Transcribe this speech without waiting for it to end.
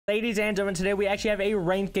Ladies and gentlemen, today we actually have a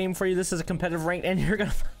ranked game for you. This is a competitive rank, and you're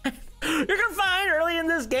gonna find early in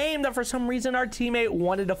this game that for some reason our teammate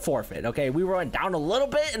wanted to forfeit. Okay, we were down a little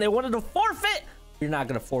bit, and they wanted to forfeit. You're not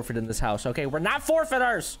gonna forfeit in this house, okay? We're not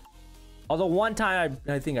forfeiters. Although one time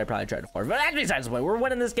I think I probably tried to forfeit, but that's besides the point. We're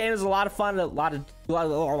winning this game. It's a lot of fun, a lot of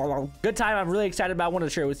good time. I'm really excited about. I wanted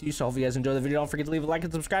to share it with you. So hopefully you guys enjoy the video. Don't forget to leave a like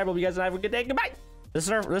and subscribe. Hope you guys have a good day. Goodbye. This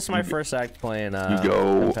is my first act playing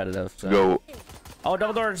competitive. So. Go. Oh,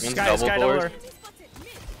 double door, sky double door.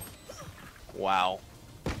 Wow.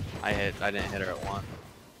 I didn't hit her at one.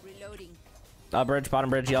 Reloading. Bridge,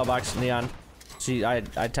 bottom bridge, yellow box, neon. I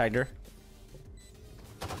tagged her.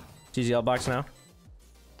 She's yellow box now.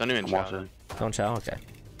 Don't even chow. Don't chow, okay.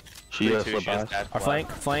 She has flip pass. Our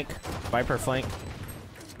flank. Viper flank.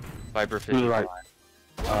 Viper 50. Right.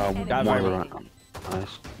 Got Viper.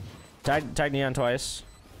 Nice. Tag neon twice.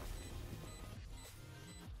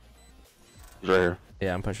 He's right here.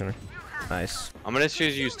 Yeah, I'm pushing her. Nice. I'm gonna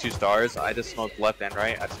choose use 2 stars. I just smoked left and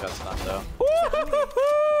right. I just got stunned though.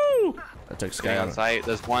 I took Sky on site.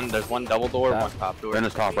 There's one double door, one top door. Right in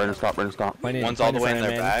his top. One's all the way in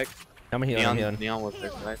their back. I'm healing. Neon was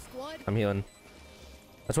there, right? I'm healing.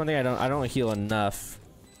 That's one thing I don't heal enough.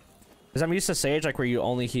 Because I'm used to Sage, like where you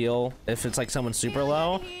only heal if it's like someone super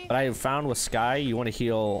low. But I found with Sky, you want to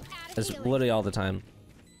heal literally all the time.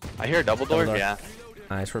 I hear double door. Yeah.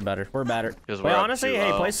 Nice, we're better. Wait, we're honestly,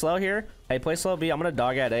 hey, play slow here. Hey, play slow B. I'm gonna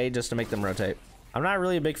dog at A just to make them rotate. I'm not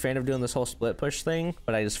really a big fan of doing this whole split push thing,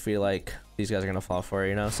 but I just feel like these guys are gonna fall for it.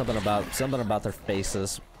 You know, something about their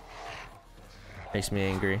faces makes me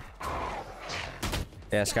angry.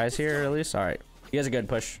 Yeah, Sky's here at least. All right, you guys are good.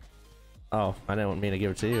 Push. Oh, I didn't mean to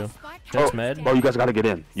give it to you. Just mid. Oh, you guys gotta get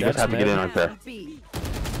in. You guys have to get in right there.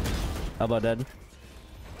 Elbow dead. You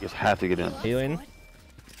guys have to get in. Healing.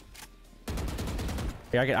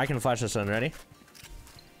 Yeah, I can flash this one. Ready?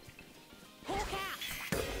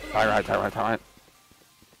 Right.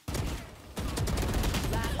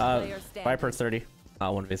 Viper 30.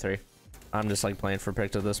 1v3. I'm just like playing for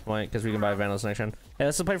picks at this point because we can buy Vandals next turn. Hey,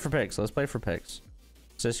 let's play for picks. Let's play for picks.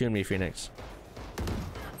 It's just you and me, Phoenix.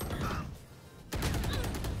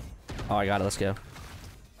 Oh, I got it. Let's go.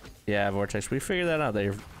 Yeah, Vortex. We figured that out. That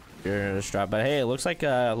you're gonna just drop. But hey, it looks like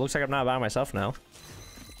I'm not by myself now.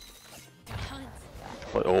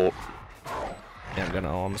 Oh. Yeah,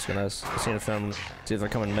 I'm just gonna see the film, see if they're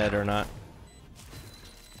coming mid or not.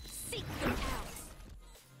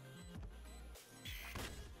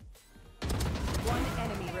 One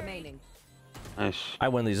enemy remaining. Nice. I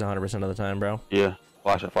win these 100% of the time, bro. Yeah.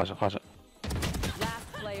 Flash it. Last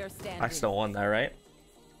player standing. I still won that, right?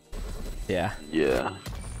 Yeah. Yeah.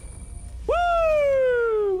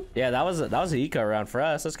 Woo! Yeah, that was an eco round for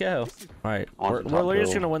us. Let's go. All right, we're literally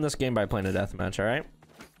just gonna win this game by playing a deathmatch. All right.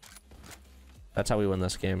 That's how we win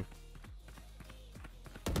this game.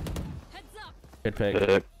 Good pick.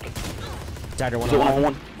 Dagger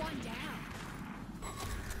 1-on-1.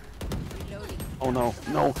 Oh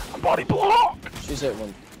no, body block. She's hit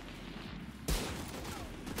one.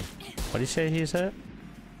 What do you say he's hit?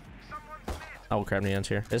 Oh crap, Neon's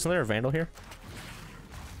here. Isn't there a Vandal here?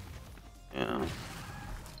 Yeah.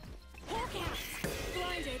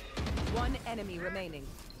 One enemy remaining.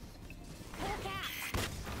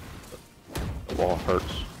 The wall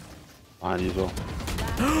hurts. Behind you as well.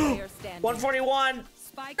 141.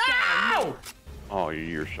 No! Oh,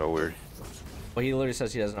 you're so weird. Well, he literally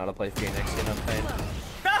says he doesn't know how to play Phoenix. You know what I'm saying?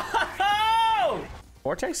 No!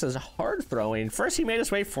 Vortex is hard throwing. First, he made us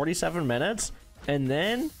wait 47 minutes, and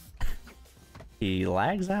then he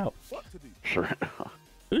lags out. Sure.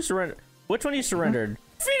 Who surrendered? Which one you surrendered?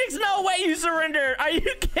 Phoenix, no way you surrendered. Are you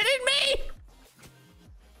kidding me?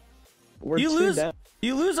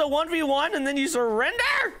 You lose a 1v1 and then you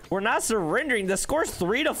surrender? We're not surrendering. The score's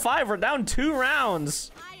 3-5. We're down 2 rounds.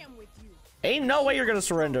 I am with you. Ain't no way you're gonna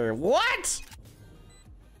surrender. What?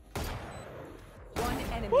 One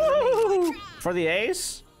enemy Woo! For the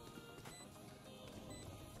ace?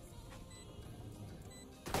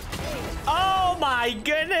 Oh my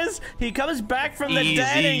goodness! He comes back from the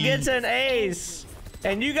dead and gets an ace.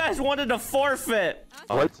 And you guys wanted to forfeit.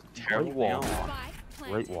 Oh, Terrible wall.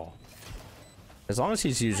 Great wall. As long as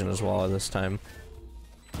he's using his wall this time.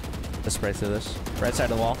 Let's spray through this. Right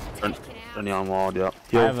side of the wall. Turn the on wall, yeah.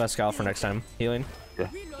 I have a scowl for next time. Healing. Yeah.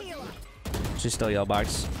 She's still yellow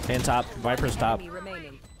box. And top. Viper's top.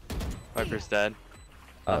 Viper's dead.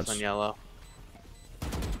 Oh, Last one yellow.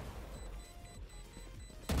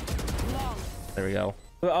 There we go.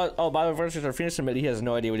 Oh, by the way, for Phoenix admitted he has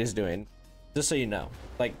no idea what he's doing. Just so you know.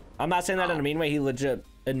 Like, I'm not saying that in a mean way. He legit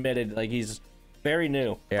admitted, like, he's very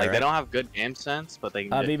new. Yeah, like, right? they don't have good game sense, but they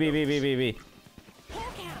can B.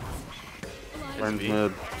 Rainer's B.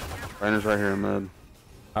 mid. Rainer's right here in mid.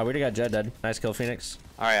 Oh, we already got Jed dead. Nice kill, Phoenix.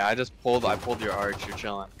 Alright, I pulled your arch. You're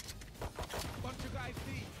chilling.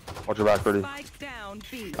 Watch your back, Rudy. Spike down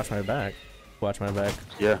B. Watch my back. Watch my back.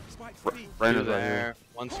 Yeah. Two Rainer's right here. there.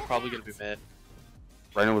 One's probably gonna be mid.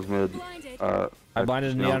 Rainer was mid. I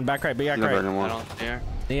blinded no. Neon back right, B back He's not right. right I anymore. don't see her.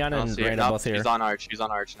 Neon I don't and see her. Raina Nope, both here. she's on arch. She's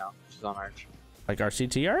on arch now. She's on arch. Like our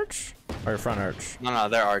CT arch? Or front arch? No,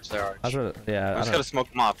 they're arch. They're arch. That's what, yeah, I'm I just don't- gonna smoke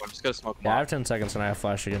them off. I'm just gonna smoke them yeah, I off. have 10 seconds and I have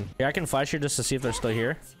flash again. Yeah, I can flash here just to see if they're still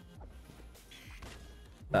here.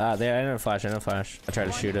 I didn't flash, I didn't flash. I tried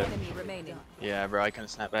to shoot it. Enemy remaining. Yeah, bro, I couldn't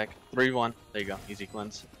snap back. 3-1. There you go. Easy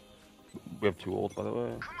cleanse. We have 2 ults, by the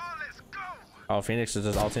way. Oh, Phoenix is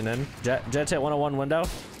just ulting in. Jet's hit 101 window.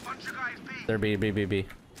 They're B.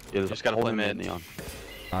 Yeah, Just gotta play mid. Neon.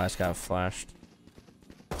 Oh, I just got flashed.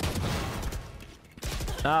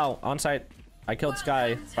 No, on site. I killed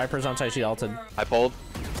Sky. Viper's on site, she ulted. I pulled.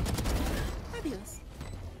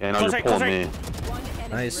 Yeah, no, Close you're right, close pulling right. me. One enemy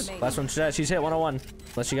Nice. remaining. Last one, she's hit 101.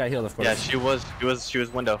 Unless she got healed, of course. Yeah, she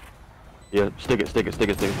was window. Yeah, stick it.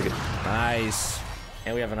 Nice.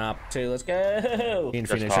 And we have an op too. Let's go. Me and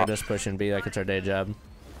Just Phoenix are top. just pushing B like it's our day job.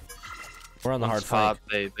 We're on the hard One's top.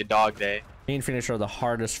 flank. They dog day. Me and Phoenix are the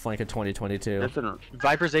hardest flank of 2022. That's an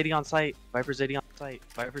Viper's 80 on site. Viper's 80 on site.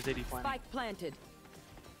 Viper's 80 planning. Spike planted.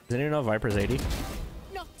 Does anyone know Viper's 80?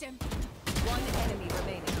 Knocked him. One enemy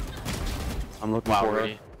remaining. I'm looking Wow, for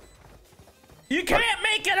Rudy. it. You can't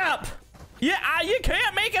make it up! Yeah, you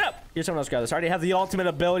can't make it up! Here's someone else got this. I already have the ultimate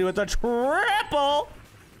ability with the triple.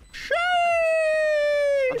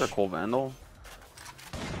 That's a cool Vandal.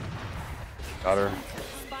 Got her.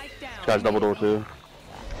 Spike down. This guy's double door too.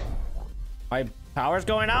 My power's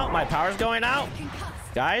going out. My power's going out.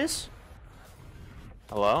 Guys,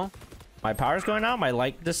 Hello? my power's going out. My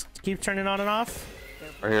light just keeps turning on and off.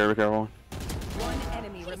 Right here, be careful. One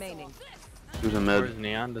enemy remaining. Who's in Where's mid?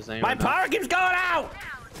 Neon? Does My anyone know? power keeps going out!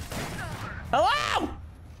 Hello?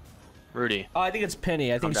 Rudy. Oh, I think it's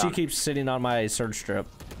Penny. I think she down. keeps sitting on my surge strip.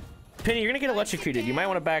 Penny, you're gonna get electrocuted. You might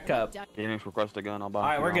want to back up. Phoenix, request a gun. I'll buy.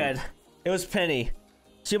 Alright, we're good. It was Penny.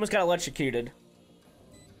 She almost got electrocuted.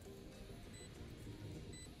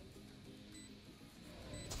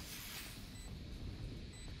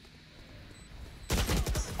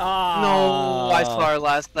 Oh, No, I saw her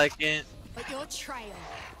last second. But your trail.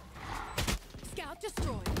 Scout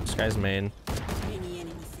destroyed. This guy's main. Many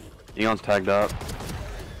enemies saved. Neon's tagged up.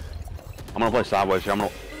 I'm gonna play sideways here. I'm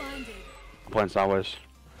Blinded. playing sideways.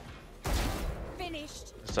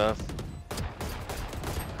 Finished. Stuff.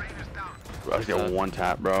 Bro, I just get one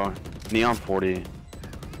tap, bro. Neon 40.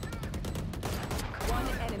 One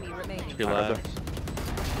enemy remaining. Relax.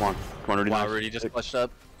 Come on, Rudy. Wow, Rudy just clutched up.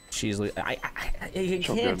 She's you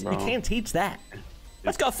So can't good, bro. you can't teach that.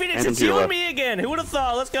 Let's go, Phoenix. Anthem It's to your you and left. me again. Who would have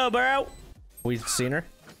thought? Let's go, bro. We seen her.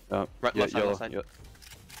 Yep. Right, Yeah, left side, yellow. left side. Yeah.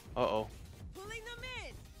 Uh-oh. Pulling them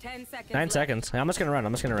in. 10 seconds. 9 left. seconds. I'm just gonna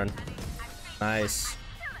run. Nice.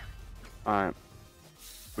 All right.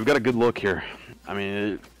 We've got a good look here. I mean,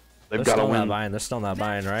 they've They're got to still not win. buying. They're still not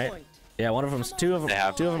buying, right? Point. Yeah, one of them, two of They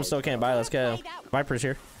have. them still can't buy. Let's go. Viper's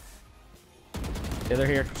here. Yeah, they're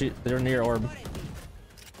here. They're near orb.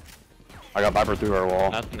 I got Viper through our wall.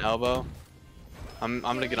 Nothing elbow. I'm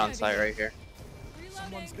gonna get on site right here.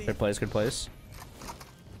 Good place. Good place.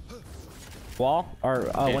 Wall or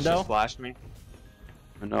It's window. just flashed me.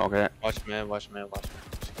 No, okay. Watch mid, watch mid, watch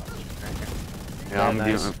mid. Yeah, I'm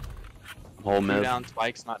nice. getting whole 2 mid. down,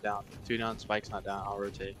 spikes not down. 2 down, spikes not down. I'll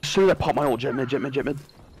rotate. Shoot that pop my ult. Jet mid.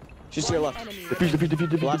 She's to your left. Enemy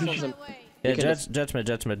Defuse. Last one's in. Yeah, You can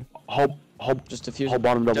Jets mid. Hold Just defuse. hold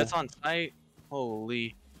bottom double. Jet's on site.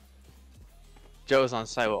 Holy. Joe's on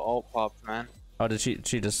site with ult popped, man. Oh, did she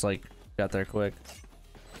just like got there quick?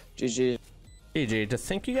 GG. GG. To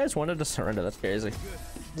think you guys wanted to surrender, that's crazy.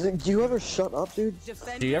 Do you ever shut up, dude?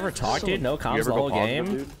 Do you ever talk, dude? No You comms ever the go whole positive,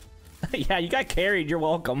 game? dude? Yeah, you got carried. You're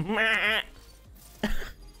welcome.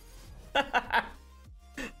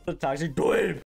 The toxic dweeb.